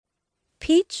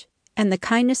Peach and the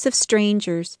Kindness of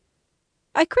Strangers.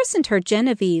 I christened her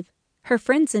Jenevieve. Her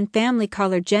friends and family call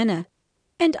her Jenna,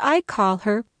 and I call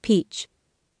her Peach.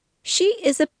 She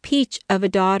is a peach of a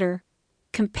daughter,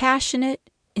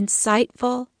 compassionate,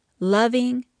 insightful,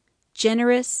 loving,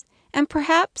 generous, and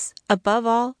perhaps, above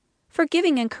all,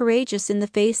 forgiving and courageous in the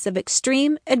face of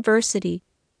extreme adversity.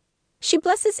 She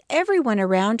blesses everyone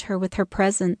around her with her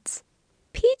presence.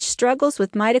 Peach struggles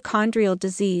with mitochondrial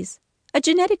disease, a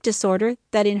genetic disorder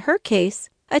that in her case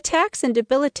attacks and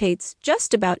debilitates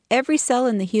just about every cell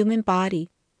in the human body.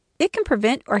 It can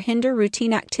prevent or hinder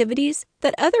routine activities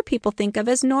that other people think of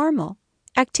as normal,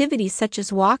 activities such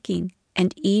as walking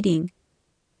and eating.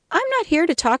 I'm not here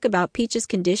to talk about Peach's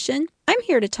condition. I'm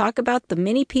here to talk about the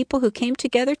many people who came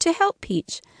together to help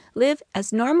Peach live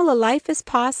as normal a life as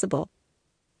possible.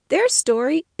 Their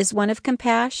story is one of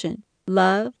compassion,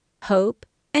 love, hope,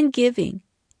 and giving,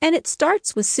 and it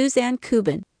starts with Suzanne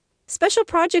Kubin, Special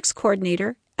Projects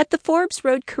Coordinator at the Forbes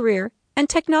Road Career and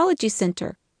Technology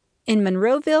Center in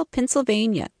Monroeville,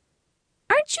 Pennsylvania.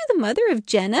 Aren't you the mother of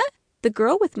Jenna, the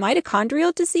girl with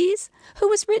mitochondrial disease, who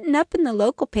was written up in the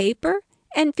local paper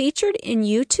and featured in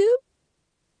YouTube?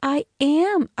 I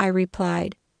am, I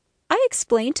replied. I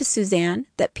explained to Suzanne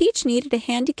that Peach needed a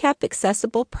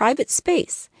handicap-accessible private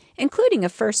space, including a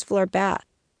first-floor bath.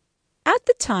 At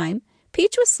the time,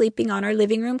 Peach was sleeping on our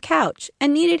living room couch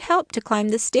and needed help to climb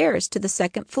the stairs to the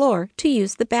second floor to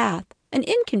use the bath, an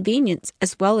inconvenience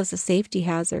as well as a safety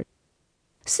hazard.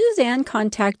 Suzanne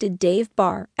contacted Dave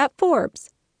Barr at Forbes.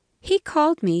 He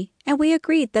called me, and we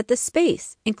agreed that the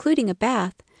space, including a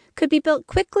bath, could be built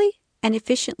quickly and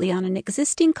efficiently on an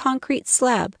existing concrete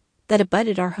slab that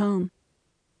abutted our home.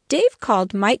 Dave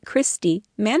called Mike Christie,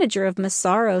 manager of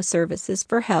Massaro Services,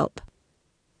 for help.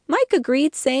 Mike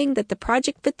agreed, saying that the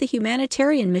project fit the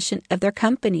humanitarian mission of their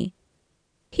company.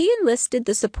 He enlisted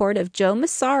the support of Joe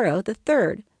Massaro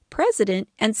III, president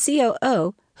and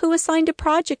COO, who assigned a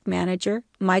project manager,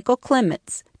 Michael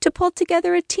Clements, to pull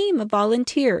together a team of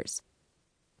volunteers.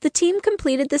 The team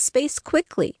completed the space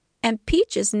quickly, and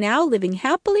Peach is now living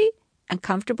happily and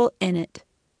comfortable in it.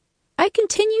 I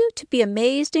continue to be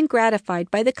amazed and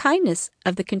gratified by the kindness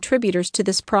of the contributors to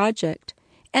this project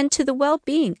and to the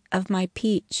well-being of my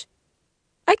Peach.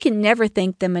 I can never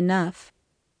thank them enough.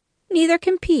 Neither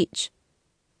can Peach.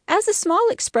 As a small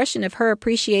expression of her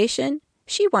appreciation,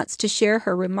 she wants to share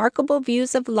her remarkable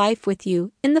views of life with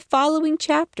you in the following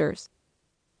chapters.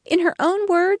 In her own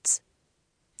words,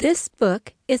 "This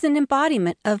book is an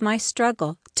embodiment of my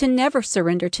struggle to never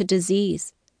surrender to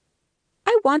disease.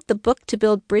 I want the book to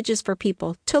build bridges for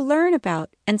people to learn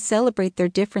about and celebrate their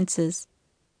differences.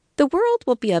 The world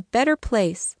will be a better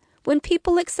place when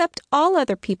people accept all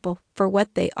other people for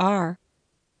what they are.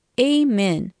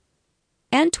 Amen."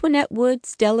 Antoinette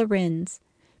Woods de Lorenz,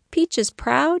 Peach's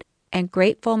proud and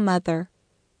grateful mother.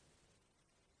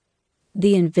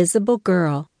 The Invisible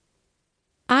Girl.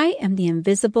 I am the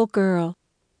invisible girl.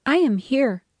 I am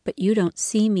here, but you don't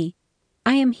see me.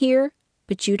 I am here,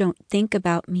 but you don't think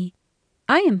about me.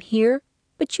 I am here,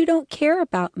 but you don't care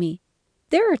about me.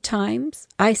 There are times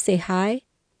I say hi,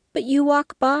 but you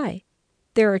walk by.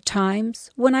 There are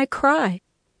times when I cry,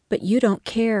 but you don't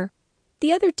care.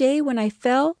 The other day when I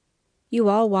fell, you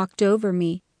all walked over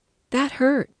me. That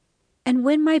hurt. And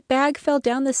when my bag fell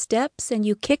down the steps and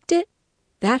you kicked it,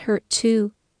 that hurt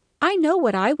too. I know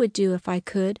what I would do if I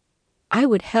could. I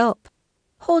would help.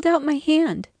 Hold out my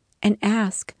hand and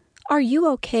ask, "Are you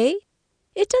okay?"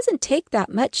 It doesn't take that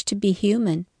much to be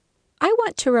human. I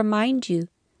want to remind you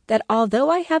that although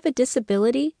I have a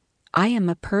disability, I am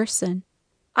a person.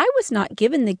 I was not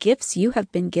given the gifts you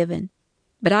have been given,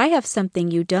 but I have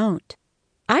something you don't.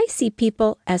 I see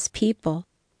people as people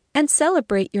and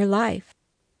celebrate your life,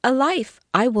 a life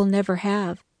I will never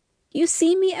have. You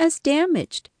see me as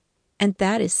damaged, and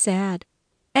that is sad.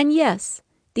 And yes,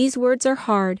 these words are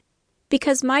hard,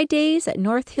 because my days at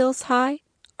North Hills High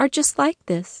are just like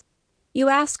this. You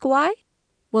ask why?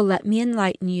 Well, let me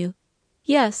enlighten you.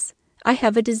 Yes, I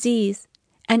have a disease,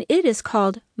 and it is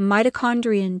called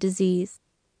mitochondrial disease.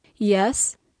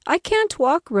 Yes, I can't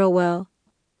walk real well.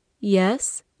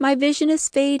 Yes, my vision is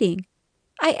fading.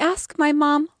 I ask my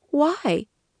mom why.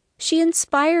 She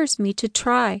inspires me to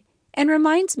try and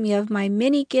reminds me of my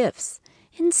many gifts.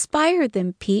 Inspire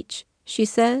them, Peach, she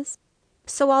says.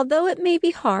 So although it may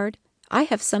be hard, I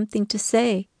have something to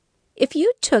say. If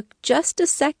you took just a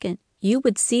second, you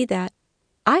would see that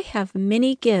I have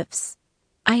many gifts.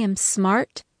 I am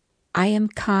smart. I am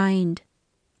kind.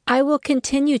 I will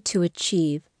continue to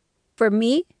achieve. For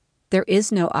me, there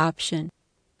is no option.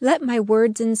 Let my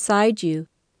words inside you.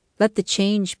 Let the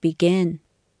change begin.